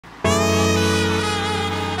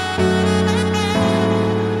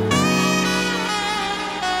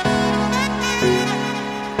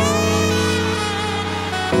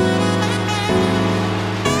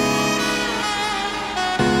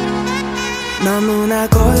너무나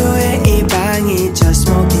고요해 이 방이 just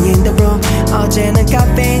smoking in the room 어제는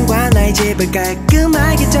카페인과 나의 집을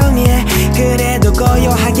깔끔하게 정리해 그래도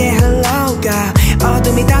고요하게 흘러가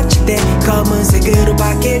어둠이 닥칠 때 검은색으로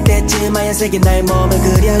바뀔 때쯤 하얀색이 나의 몸을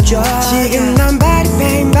그려줘 지금 난 body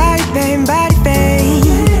pain body pain body pain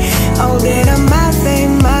All that I'm my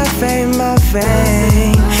fame my fame my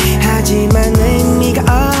fame 하지만 의미가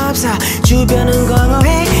없어 주변은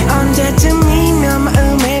공허해 언제쯤이면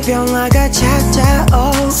마음의 평화가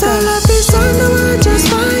찾아올까 So love is on the one just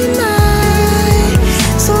fine night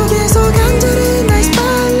속에서 간절히 날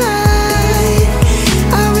spotlight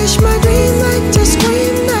I wish my dream like just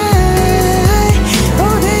scream night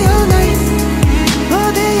All day all night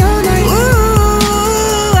all day all night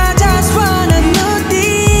Ooh I just wanna know the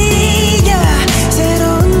yeah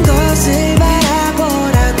새로운 것을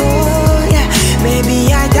바라보라고 yeah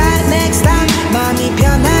Maybe I got next time 마음이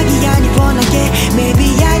편하기 아니 원하게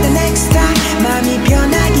Maybe I the next time 마음이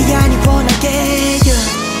편하기 아니 원하게 yeah.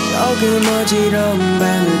 조금 어지러운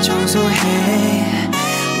방을 청소해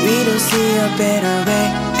We don't see a better way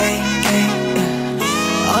ay, ay, yeah.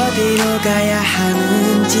 어디로 가야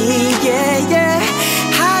하는지 yeah, yeah.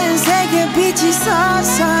 하얀색의 빛이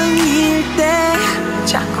서성일 때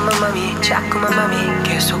자꾸만 맘이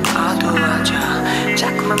계속 어두워져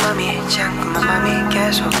자꾸만 맘이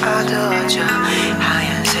계속 어두워져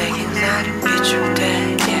하얀색이 나를 비출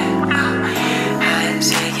때 yeah.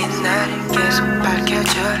 하얀색이 나를 계속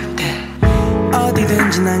밝혀줄 때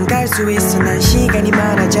어디든지 난 갈 수 있어 난 시간이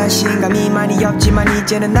많아 자신감이 많이 없지만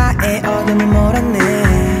이제는 나의 어둠을 몰았네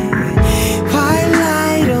Why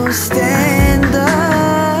I don't stand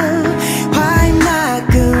up Why 나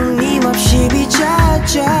끊임없이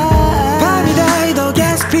비춰져 밤이 돼도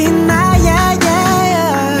계속 빛나 yeah,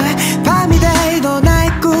 yeah. 밤이 돼도 나의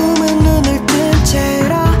꿈은 눈을 뜬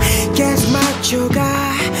채로 계속 맞춰가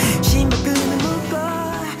심박근을 묶어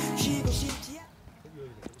쉬고 싶지